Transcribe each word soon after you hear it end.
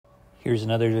Here's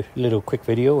another little quick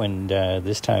video, and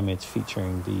this time it's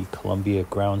featuring the Columbia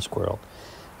ground squirrel.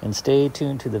 And stay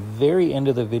tuned to the very end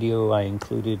of the video. I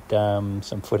included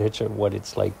some footage of what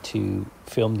it's like to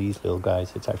film these little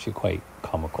guys. It's actually quite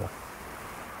comical.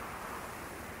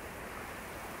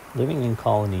 Living in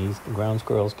colonies, the ground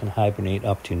squirrels can hibernate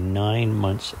up to 9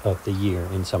 months of the year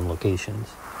in some locations.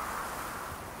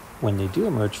 When they do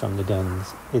emerge from the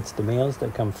dens, it's the males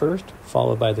that come first,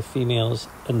 followed by the females,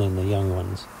 and then the young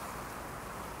ones.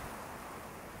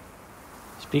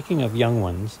 Speaking of young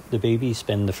ones, the babies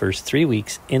spend the first 3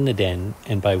 weeks in the den,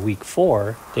 and by week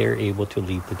 4, they're able to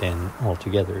leave the den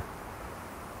altogether.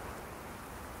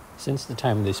 Since the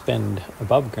time they spend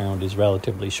above ground is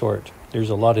relatively short, there's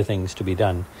a lot of things to be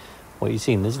done. What you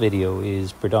see in this video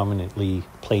is predominantly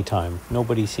playtime.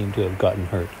 Nobody seemed to have gotten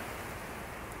hurt.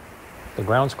 The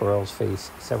ground squirrels face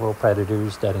several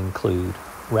predators that include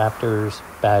raptors,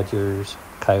 badgers,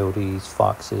 coyotes,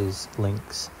 foxes,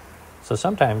 lynx. So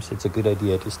sometimes it's a good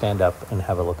idea to stand up and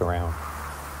have a look around.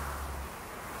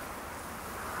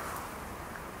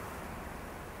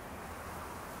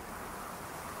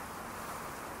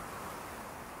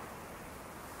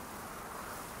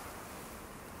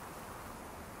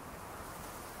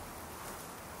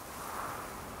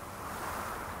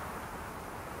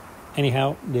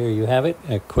 Anyhow, there you have it,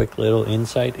 a quick little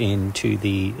insight into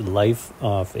the life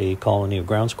of a colony of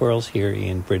ground squirrels here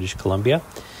in British Columbia.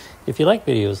 If you like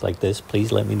videos like this,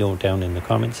 please let me know down in the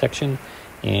comment section.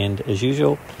 And as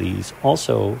usual, please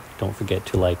also don't forget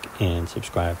to like and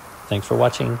subscribe. Thanks for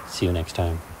watching. See you next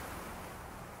time.